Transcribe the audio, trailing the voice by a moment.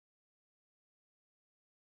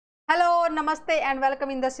namaste and welcome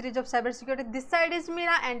in the series of cybersecurity. This side is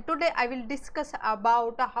Meena and today I will discuss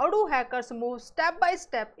about how do hackers move step by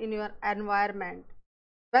step in your environment.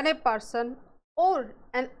 When a person or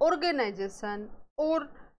an organization or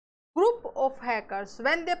group of hackers,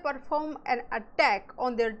 when they perform an attack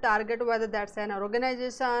on their target, whether that's an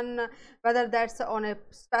organization, whether that's on a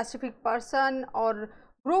specific person or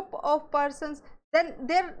group of persons, then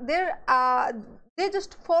they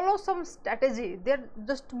just follow some strategy. They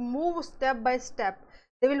just move step by step.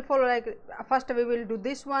 They will follow, like, first we will do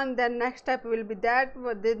this one, then next step will be that,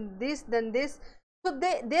 then this, then this. So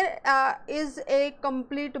there is a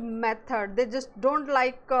complete method. They just don't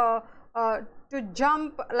like to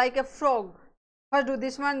jump like a frog. First do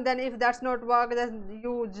this one, then if that's not work, then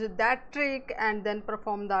use that trick and then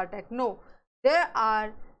perform the attack. No, there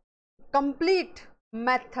are complete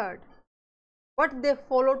method what they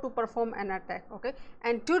follow to perform an attack. Okay,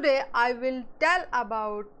 and today I will tell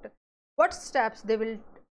about what steps they will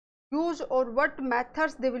use or what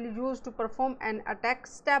methods they will use to perform an attack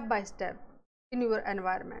step by step in your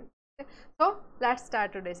environment. Okay, so let's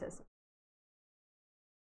start today's session.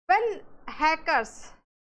 When hackers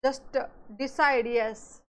just decide,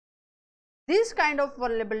 yes, these kind of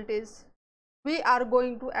vulnerabilities we are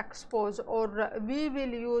going to expose, or we will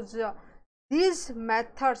use these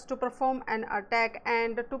methods to perform an attack,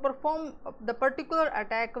 and to perform the particular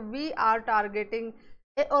attack we are targeting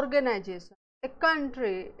a organization, a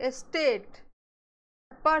country, a state,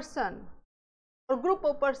 a person or group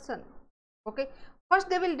of person. Okay, first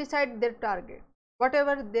they will decide their target,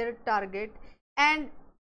 whatever their target, and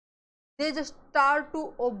they just start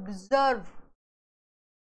to observe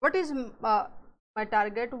what is my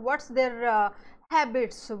target, what's their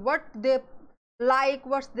habits, what they like,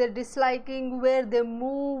 what's their disliking, where they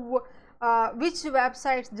move, which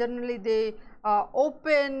websites generally they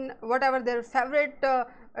open, whatever their favorite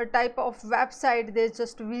type of website they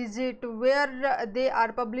just visit, where they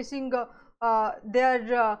are publishing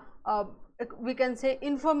their we can say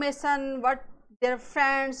information, what their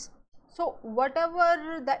friends. So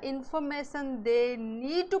whatever the information they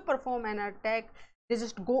need to perform an attack, they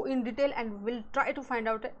just go in detail and will try to find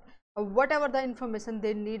out whatever the information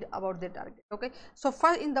they need about their target. Okay, so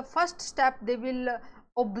in the first step they will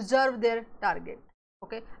observe their target.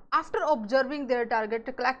 Okay, after observing their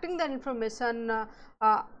target, collecting the information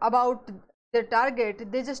about their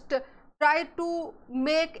target, they just try to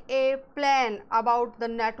make a plan about the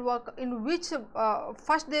network in which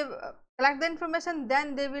first they collect the information,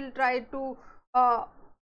 then they will try to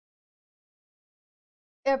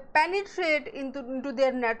penetrate into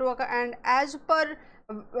their network, and as per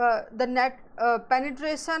the net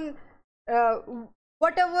penetration,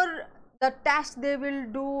 whatever the task they will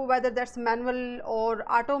do, whether that's manual or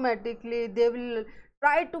automatically, they will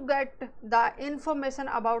try to get the information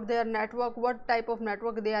about their network, what type of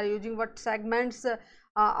network they are using, what segments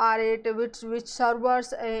are it, which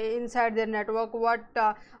servers inside their network, what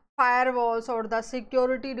firewalls or the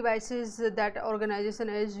security devices that organization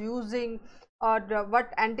is using, or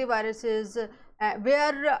what antiviruses,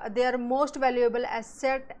 where their most valuable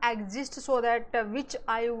asset exists, so that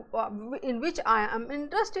in which I am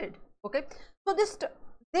interested. Okay, so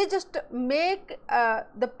they just make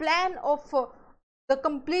the plan of the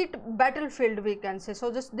complete battlefield, we can say.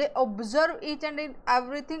 So just they observe each and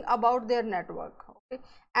everything about their network. Okay,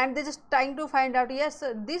 and they just trying to find out, yes,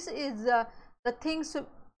 this is the things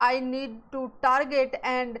I need to target,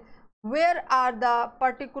 and where are the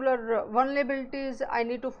particular vulnerabilities I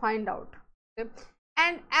need to find out. Okay,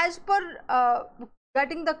 and as per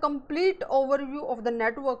getting the complete overview of the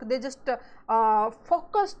network, they just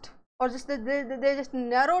focused, or just they just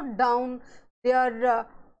narrowed down their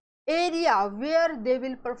area where they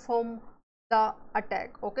will perform the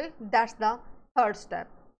attack. Okay, that's the third step.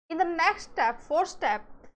 In the next step, fourth step,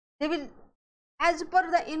 they will, as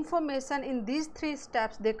per the information in these three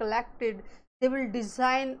steps they collected, they will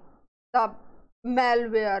design the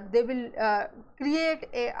malware, they will create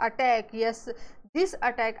a attack. Yes, this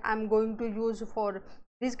attack I'm going to use for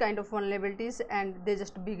these kind of vulnerabilities, and they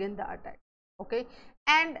just begin the attack. Okay,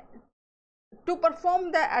 and to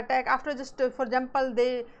perform the attack, after just for example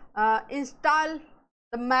they install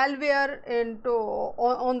the malware into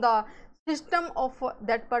on the system of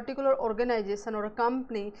that particular organization or a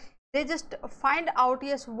company, they just find out,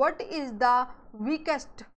 yes, what is the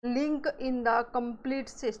weakest link in the complete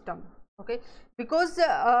system. Okay, because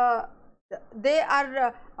they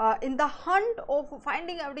are in the hunt of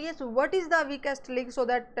finding out yes what is the weakest link, so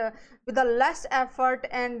that with the less effort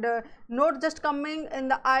and not just coming in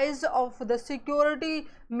the eyes of the security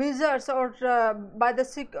measures or by the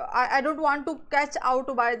I don't want to catch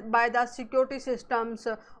out by the security systems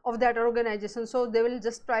of that organization. So they will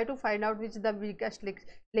just try to find out which is the weakest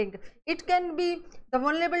link. It can be the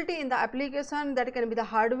vulnerability in the application, that can be the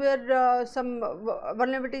hardware, some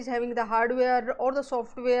vulnerabilities having the hardware or the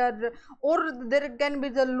software, or there can be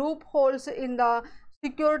the loopholes in the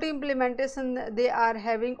security implementation they are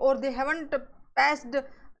having, or they haven't patched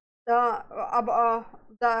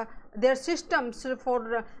their systems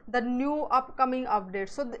for the new upcoming updates.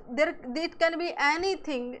 So there it can be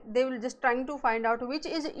anything. They will just trying to find out which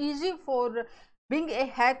is easy for being a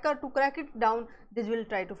hacker to crack it down. This will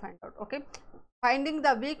try to find out. Okay, finding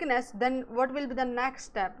the weakness, then what will be the next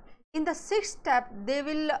step? In the sixth step, they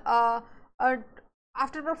will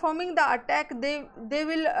after performing the attack, they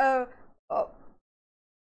will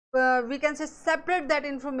we can say separate that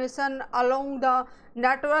information along the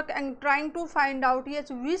network and trying to find out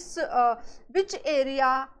yes which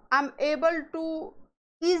area I'm able to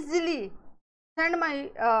easily send my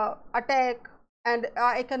attack, and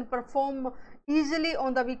I can perform easily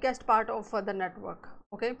on the weakest part of the network.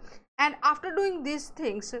 Okay, and after doing these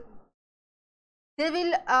things, they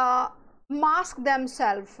will mask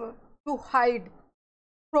themselves to hide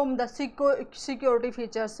from the security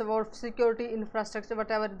features or security infrastructure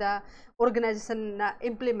whatever the organization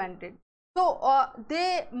implemented. So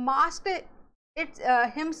they masked it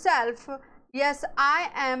himself. Yes, I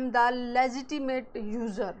am the legitimate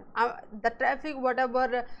user. The traffic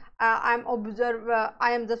whatever I'm observe,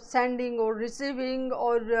 I am just sending or receiving,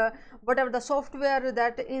 or whatever the software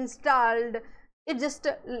that installed, it just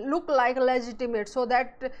look like legitimate, so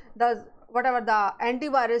that the whatever the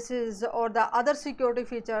antiviruses or the other security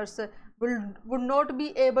features would not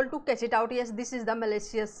be able to catch it out. Yes, this is the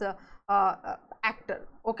malicious actor.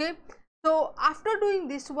 Okay, so after doing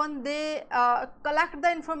this one, they collect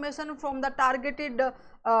the information from the targeted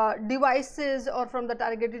devices or from the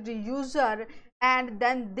targeted user, and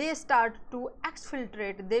then they start to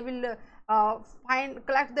exfiltrate. They will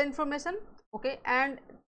collect the information. Okay, and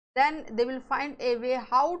then they will find a way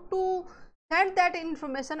how to send that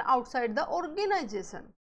information outside the organization.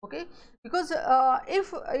 Okay, because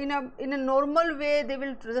if in a normal way they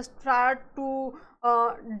will just try to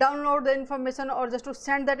download the information or just to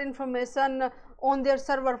send that information on their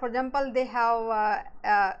server. For example, they have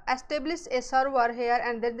established a server here,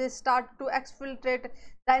 and then they start to exfiltrate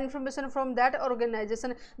the information from that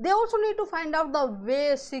organization. They also need to find out the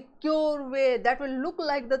way, secure way that will look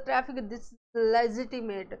like the traffic this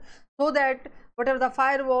legitimate, so that whatever the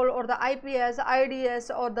firewall or the IPS,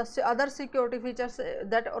 IDS or the other security features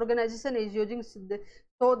that organization is using,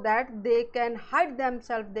 so that they can hide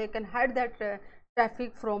themselves, they can hide that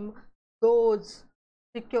traffic from those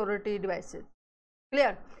security devices.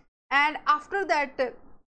 Clear? And after that,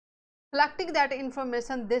 collecting that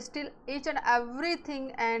information, they steal each and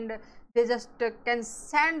everything, and they just can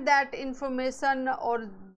send that information, or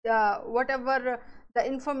whatever the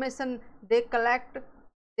information they collect,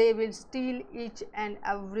 they will steal each and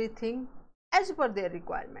everything as per their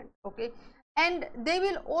requirement. Okay, and they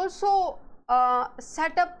will also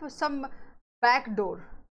set up some backdoor.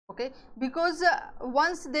 Okay, because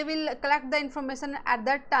once they will collect the information at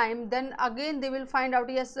that time, then again they will find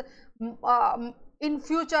out yes in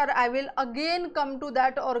future I will again come to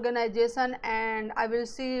that organization and I will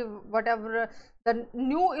see whatever the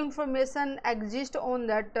new information exists on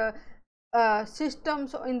that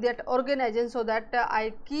systems in that organization, so that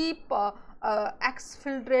I keep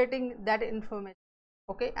exfiltrating that information.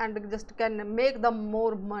 Okay, and just can make them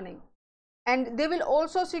more money. And they will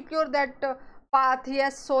also secure that path,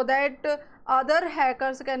 yes, so that other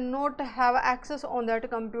hackers cannot have access on that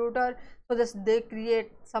computer. So just they create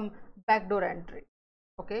some backdoor entry.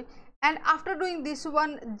 Okay, and after doing this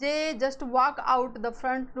one, they just walk out the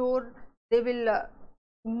front door. They will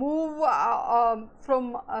move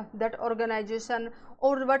from that organization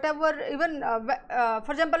or whatever. Even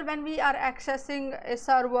for example, when we are accessing a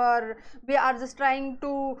server, we are just trying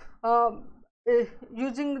to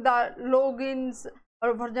using the logins,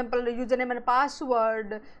 or for example username and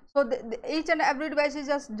password. So each and every device is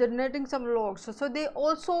just generating some logs, so they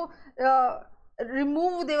also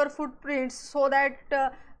remove their footprints, so that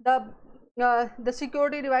the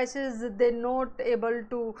security devices, they're not able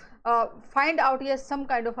to find out yes some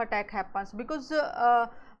kind of attack happens. Because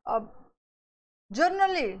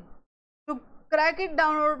generally, to crack it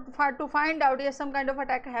down or to find out yes some kind of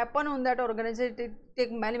attack happen on that organization, it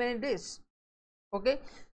take many days. Okay,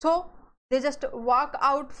 so they just walk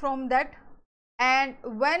out from that, and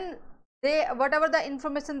when they, whatever the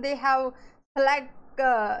information they have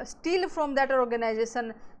steal from that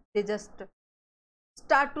organization, they just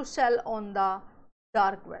start to sell on the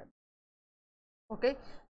dark web. Okay,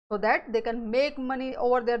 so that they can make money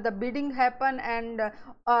over there, the bidding happen, and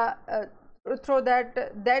through that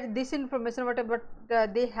this information whatever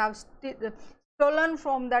they have stolen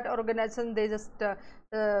from that organization, they just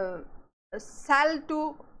sell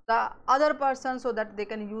to the other person so that they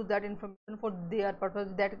can use that information for their purpose.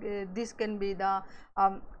 That this can be the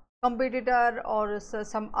competitor or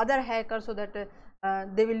some other hacker, so that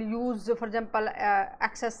they will use, for example,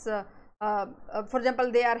 access for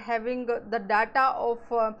example, they are having the data of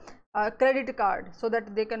credit card, so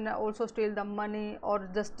that they can also steal the money, or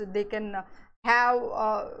just they can have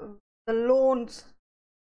the loans.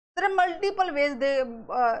 There are multiple ways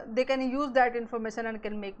they can use that information and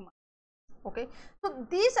can make money. Okay, so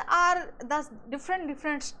these are the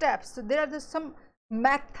different steps. So there are some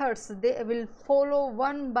methods they will follow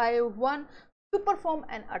one by one to perform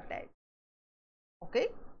an attack. Okay,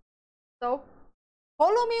 so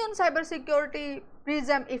follow me on Cybersecurity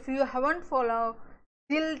Prism if you haven't followed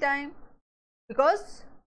till time, because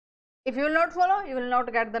if you will not follow, you will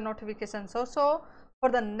not get the notification. So for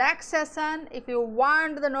the next session, if you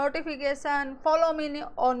want the notification, follow me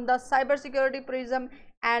on the Cybersecurity Prism,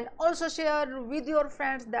 and also share with your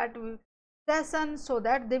friends that session, so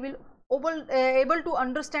that they will able to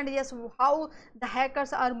understand, yes, how the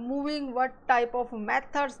hackers are moving, what type of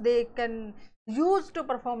methods they can use to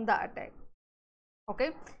perform the attack.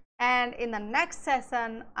 Okay, and in the next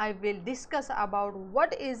session I will discuss about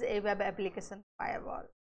what is a web application firewall.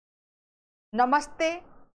 Namaste,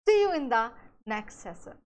 see you in the next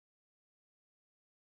session.